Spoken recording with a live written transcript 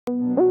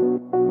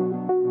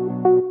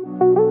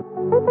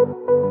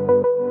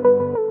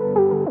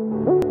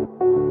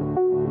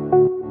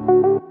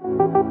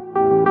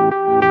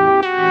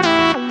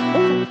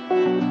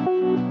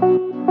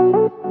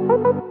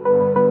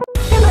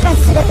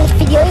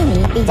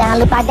Tapi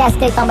jangan lupa guys,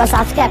 klik tombol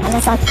subscribe,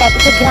 karena subscribe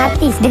itu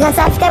gratis. Dengan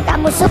subscribe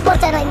kamu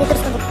support channel ini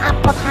terus untuk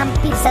upload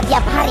hampir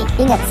setiap hari.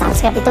 Ingat,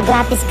 subscribe itu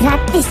gratis,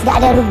 gak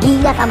ada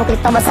ruginya kamu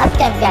klik tombol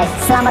subscribe guys.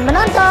 Selamat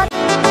menonton.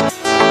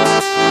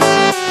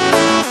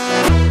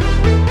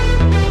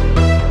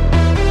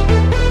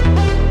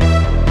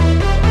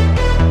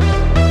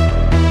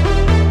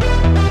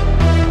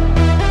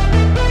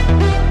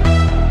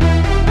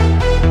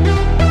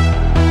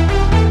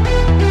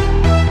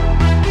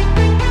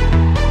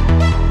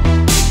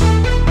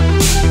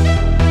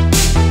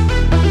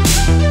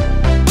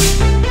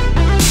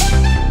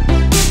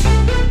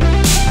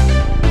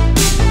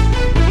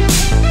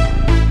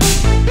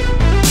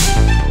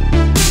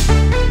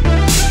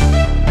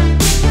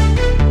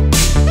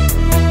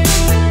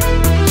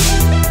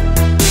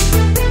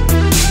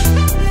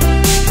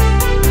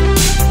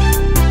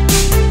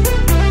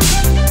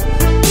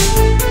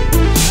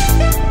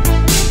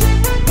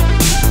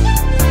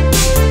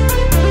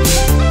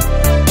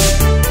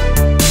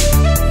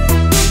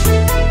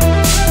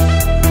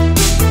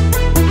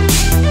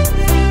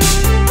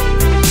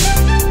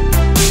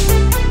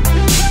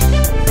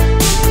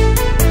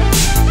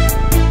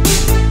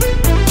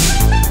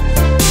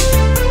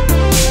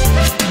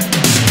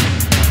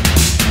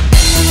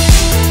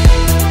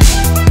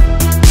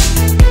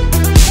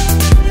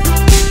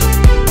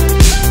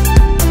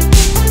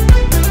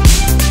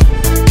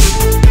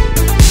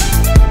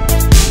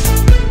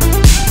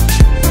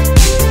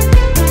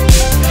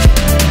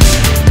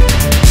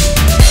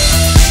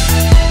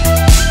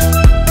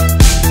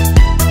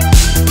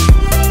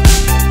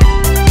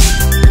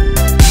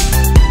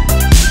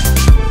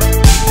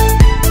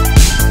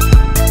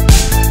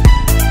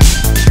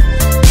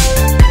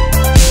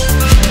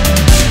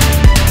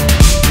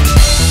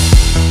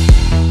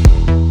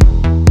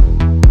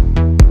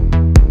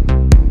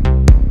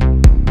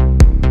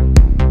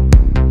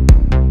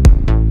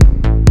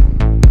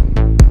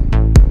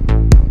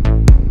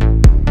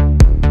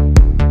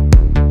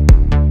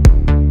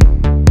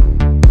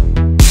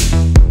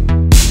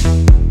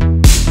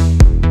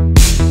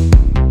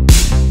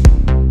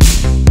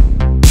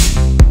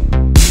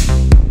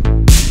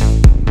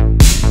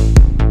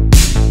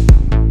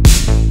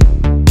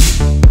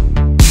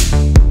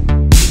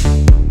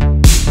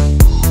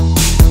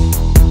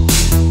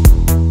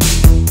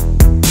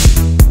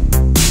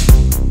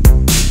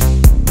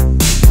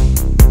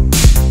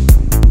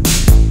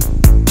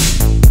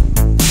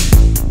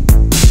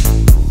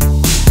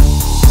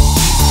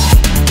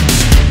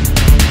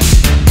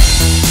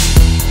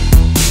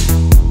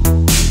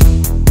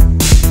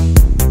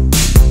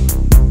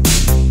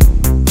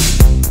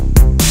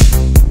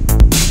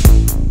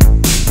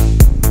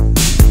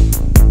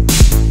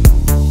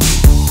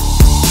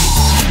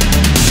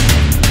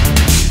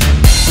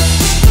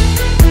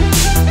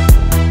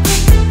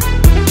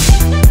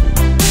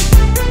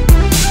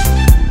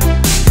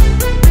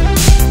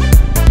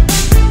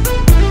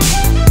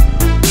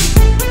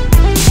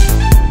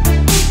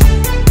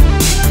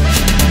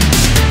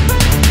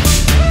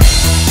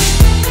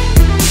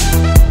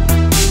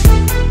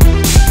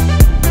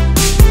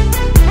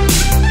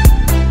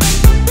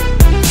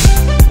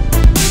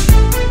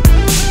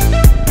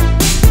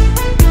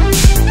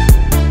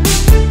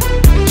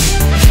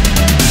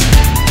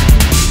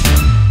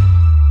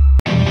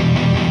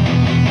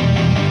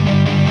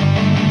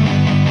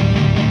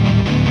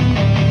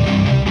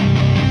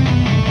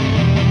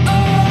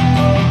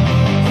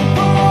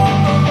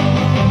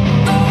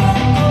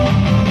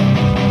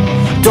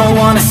 Don't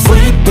wanna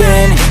sleep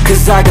in,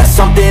 cause I got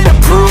something to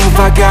prove.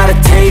 I gotta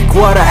take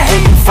what I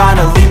hate and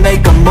finally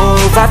make a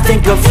move. I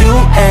think of you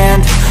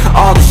and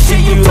all the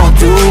shit you don't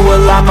do.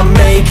 Well, I'ma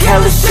make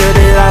hella sure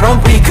that I don't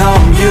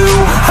become you.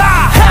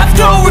 I have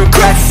no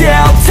regrets,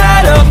 yeah, I'll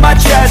tie up my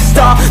chest.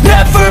 I'll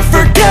never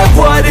forget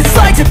what it's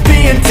like to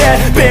be in debt.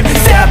 Been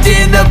stabbed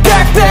in the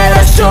back bed,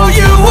 I'll show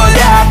you what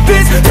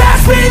happens.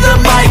 Pass me the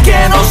mic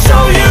and I'll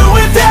show you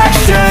with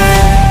action.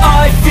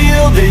 I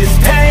feel this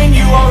pain,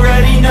 you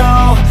already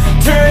know.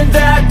 Turn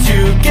that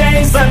to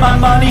gains, let my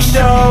money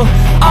show.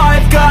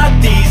 I've got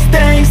these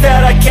things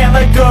that I can't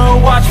let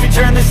go. Watch me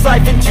turn this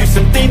life into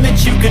something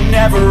that you could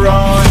never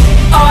own.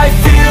 I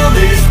feel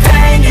this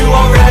pain, you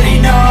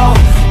already know.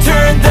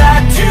 Turn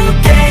that to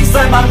gains,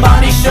 let my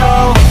money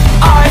show.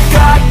 I've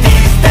got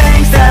these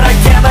things that I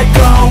can't let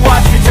go.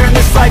 Watch me turn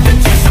this life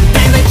into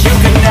something that you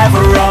could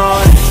never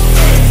own.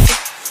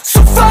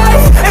 So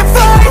fight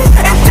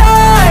and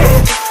die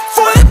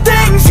for the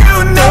things you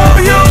know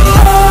you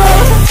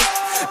love.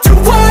 Do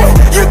what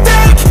you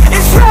think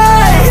is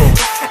right,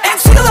 and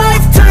see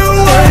life do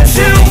what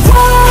you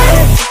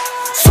want.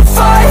 So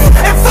fight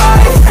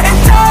and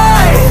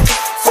die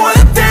for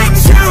the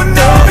things you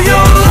know you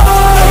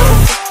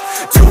love.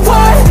 Do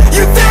what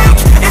you think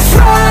is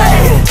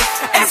right,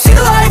 and see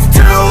life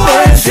do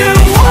what you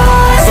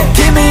want. So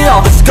give me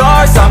all the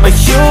scars, I'm a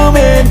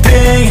human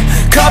being.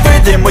 Cover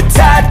them with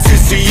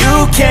tattoos so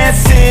you can't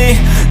see.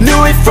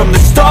 Knew it from the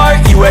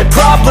start, you had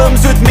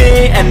problems with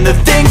me and the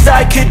things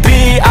I could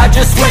be, I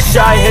just wish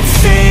I had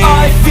seen.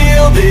 I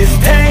feel this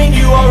pain,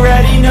 you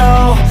already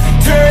know.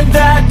 Turn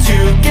that to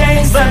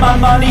gains, my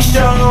money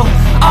show.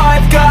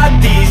 I've got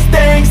these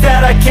things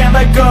that I can't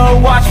let go.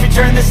 Watch me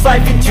turn this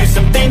life into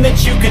something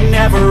that you can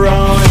never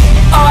own.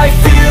 I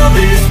feel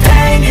this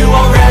pain, you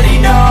already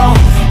know.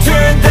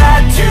 Turn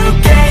that to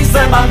gains,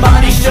 let my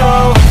money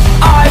show.